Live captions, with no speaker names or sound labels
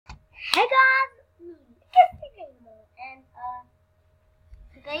Hey guys, it's Gamer, and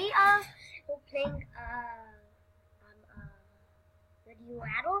today we're playing Radio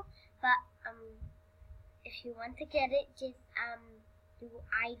Rattle, but if you want to get it, just do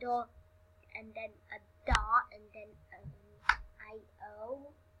idle and then a dot and then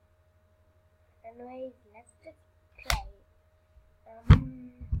IO. Anyways, let's just play.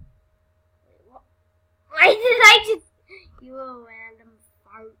 Why did I just do a random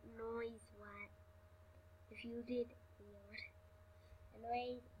fart noise? What? If you did, weird.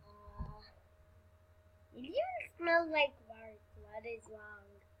 Anyways, it even smells like fart. What is wrong?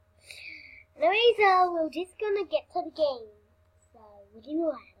 Anyways, we're just gonna get to the game. So, would you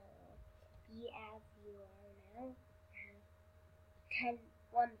rather be as you are now? Have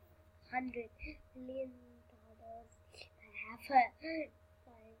 $100 million. I have a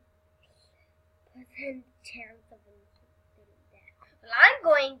 5% chance of instant death. Well, I'm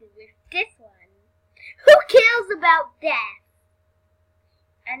going with this one. Who cares about death?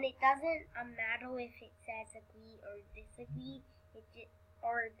 And it doesn't matter if it says agree or disagree. It just,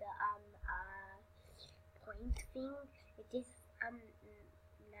 or the point thing. It just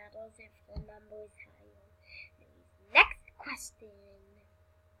matters if the number is higher. Next question.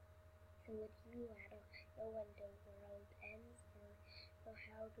 So would you rather know when the world ends or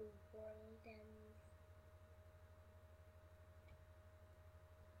how the world ends?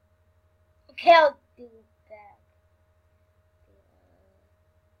 Okay, I'll do that.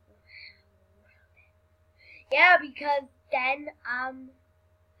 Yeah, because then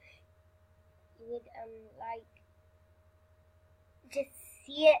you would like just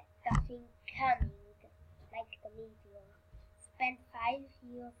see it, the thing coming, like the meteor. Spend 5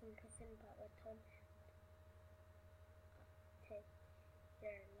 years in prison, but return to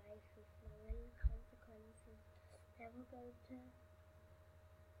your life with no consequences. Never go to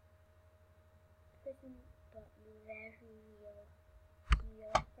prison, but very real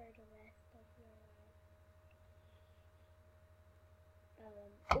here for the rest of your life.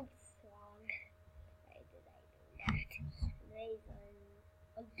 Oops, wrong. Why did I do that? Anyways,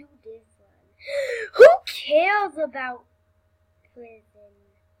 I'll do this one. Who cares about prison?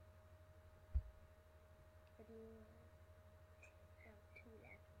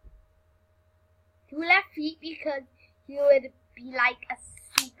 Two left feet because you would be like a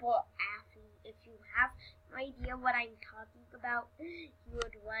super athlete. If you have no idea what I'm talking about, you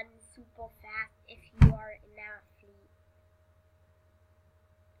would run super fast if you are an athlete.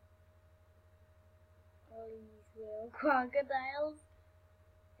 All these little crocodiles.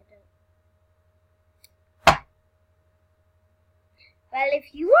 Well,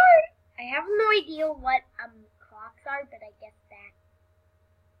 if you are, I have no idea what clocks are, but I guess that.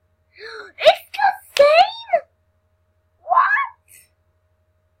 It's the same! What?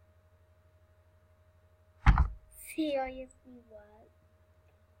 Seriously, what?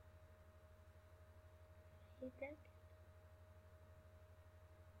 Is that?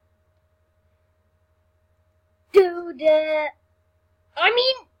 Dude, I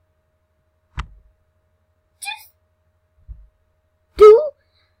mean, just do,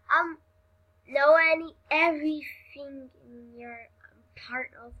 know everything in your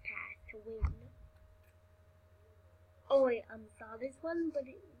partner's past to win. Oh wait, saw this one, but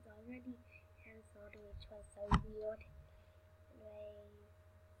it was already cancelled, which was so weird.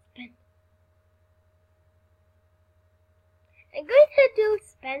 I'm going to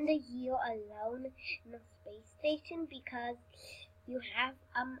spend a year alone in a space station because you have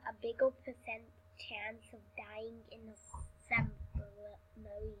a bigger percent chance of dying in a submarine.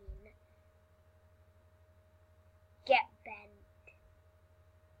 Get bent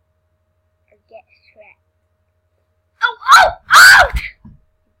or get shredded. Oh! I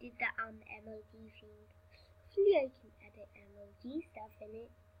did that on the MLG feed. Hopefully I can edit MLG stuff in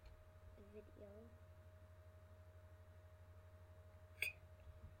it. The video.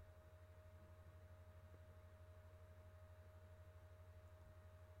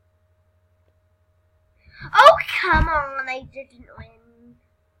 Oh, come on, I didn't win.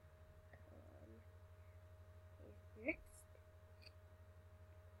 Next.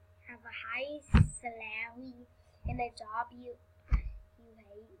 Have a high salary in a job you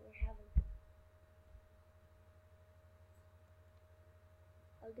hate or haven't.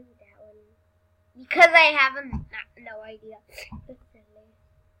 I'll do that one. Because I haven't, no idea. That's silly.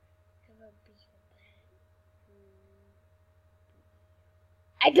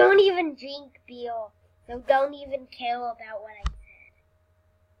 I don't even drink beer, so don't even care about what I said.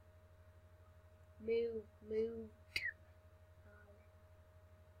 Move.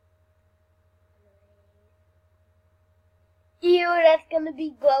 Ew, that's gonna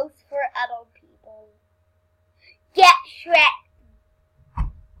be gross for adult people. Get Shrek.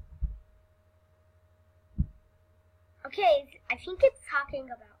 Okay, I think it's talking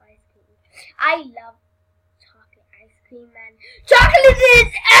about ice cream. I love chocolate ice cream, man. Chocolate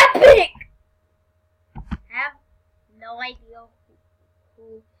is epic! I have no idea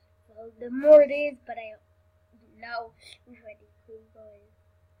who Voldemort is, but I know Freddy Krueger is.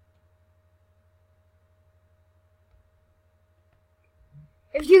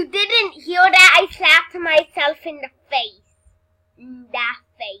 If you didn't hear that, I slapped myself in the face. In that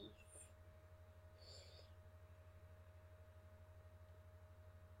face.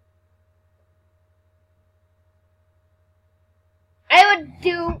 I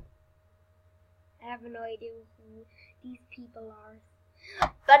have no idea who these people are.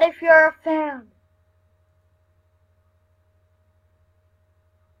 But if you're a fan,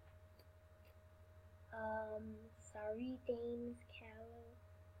 sorry, Dames Cameron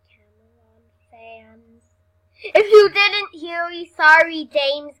fans. If you didn't hear me, sorry,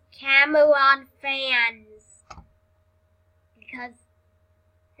 James Cameron fans. Because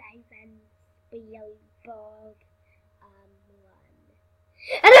Steven Spielberg won.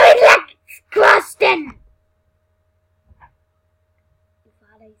 And I like Kristen! You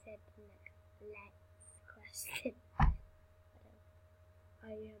thought I said next question.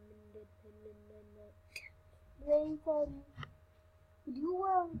 I am independent. You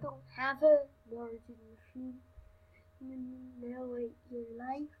don't have a margin machine. Narrate your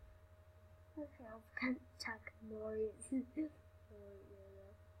life. I have contact noise.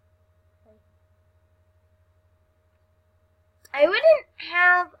 I wouldn't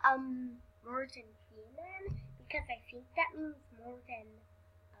have more than 3 men because I think that means more than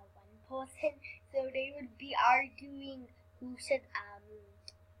one person. So they would be arguing who should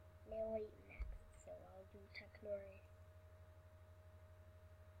narrate next. So I'll do Technory.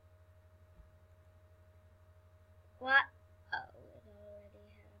 What? Oh, it already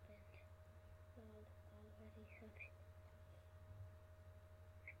happened. Already happened.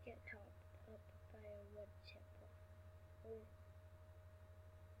 Get chopped up by a wood chipper.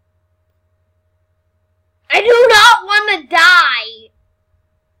 I do not want to die!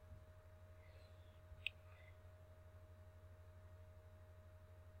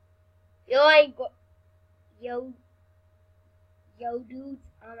 Yo, dudes,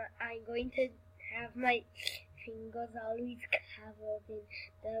 I'm going to have my fingers always covered in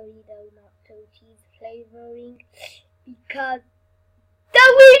Dorito nacho cheese flavoring because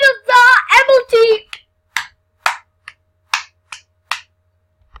Doritos are empty!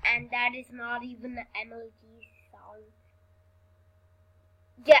 And that is not even the MLG song.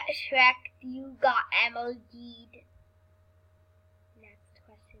 Get Shrek, you got MLG'd. Next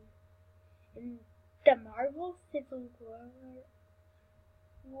question. In the Marvel Civil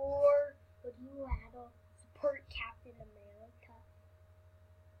War, would you rather support Captain America?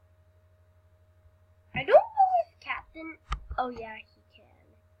 I don't know if Captain... Oh yeah, he can.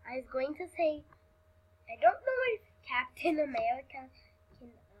 I was going to say, I don't know if Captain America can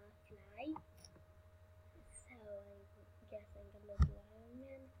fly. So I guess I'm gonna do Iron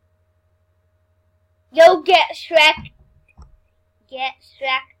Man. Yo, get Shrek! Get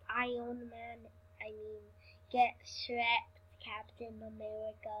Shrek, Iron Man. Get Shrek, Captain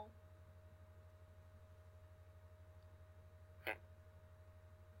America.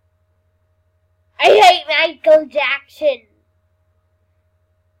 I hate Michael Jackson.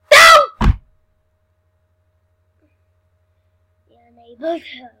 No! You're unable to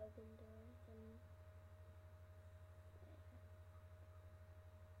open doors.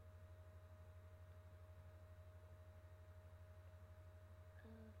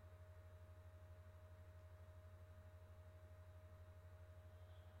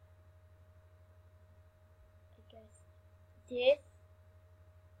 I guess this.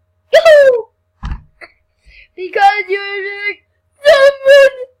 Yoo-hoo! Because you're like,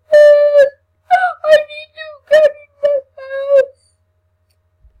 someone, I need to get in my house.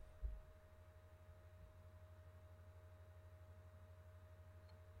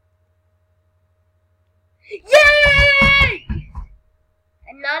 Yay!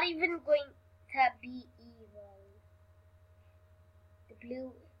 I'm not even going to be evil. The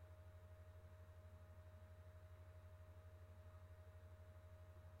blue.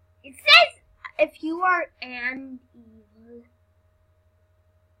 It says if you are an evil.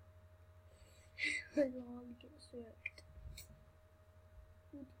 I don't get sick.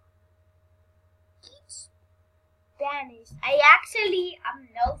 Teach Spanish. I actually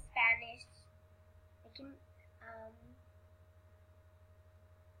know Spanish. I can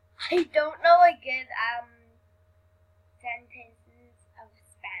I don't know a good sentences of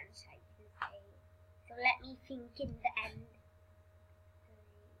Spanish I can say. So let me think in the end.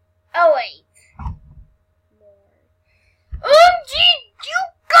 Oh wait. More. OMG! You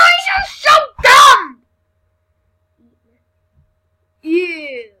guys are so dumb!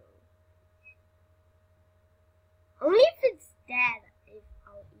 Ew. Only if it's dead if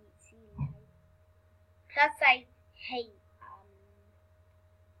I'll eat sea life. Plus I hate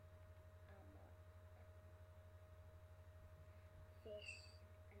fish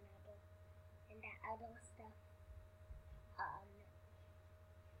and that other stuff. Okay.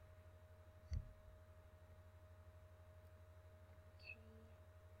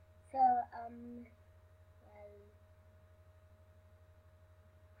 So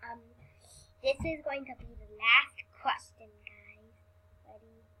this is going to be the last question, guys.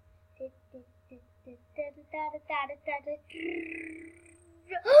 Ready?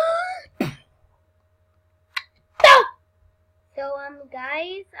 So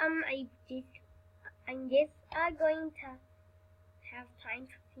guys, I'm just going to have time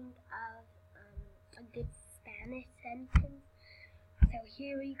to think of a good Spanish sentence. So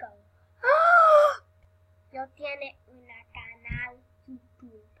here we go. Yo tiene una canal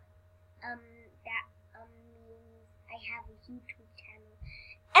YouTube. That means I have a YouTube channel.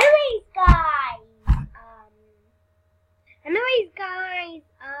 Anyways, guys,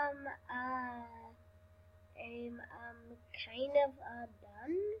 I'm kind of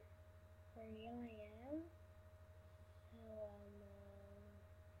done. For real, I am. So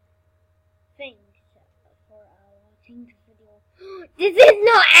thanks for watching the video. This is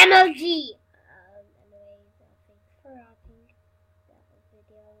no MLG. Anyways, thanks for watching the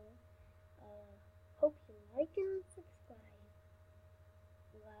video. Hope you like and subscribe.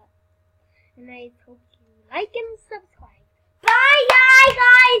 And I hope you like and subscribe. Bye,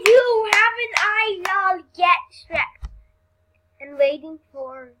 guys! You haven't I'll get Shrek. And waiting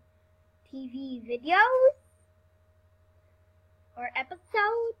for TV videos or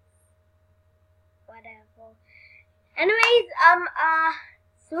episodes, whatever. Anyways,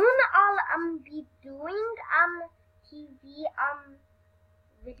 soon I'll be doing TV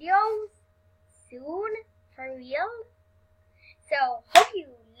videos soon, for real. So hope you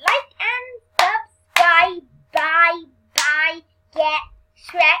like and subscribe. Bye. Get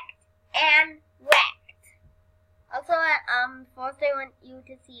Shrek and wrecked. Also, first I want you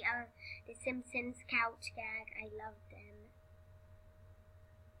to see the Simpsons couch gag. I love them.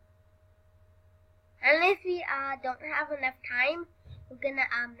 And if we don't have enough time, we're gonna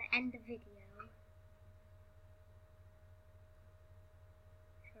end the video.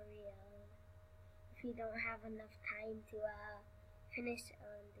 For real. If we don't have enough time to finish the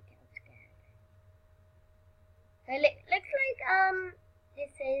couch gag. It looks like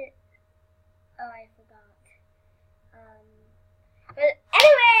this is. Oh, I forgot. But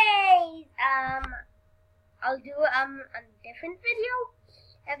anyways, I'll do a different video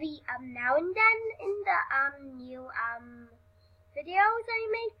every now and then in the new videos I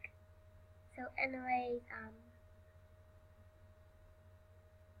make. So anyways,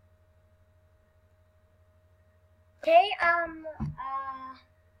 okay,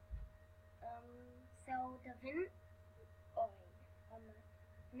 so the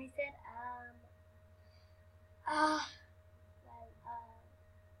and I said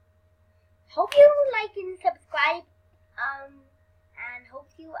hope you like and subscribe and hope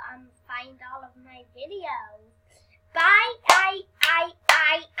you find all of my videos. Bye.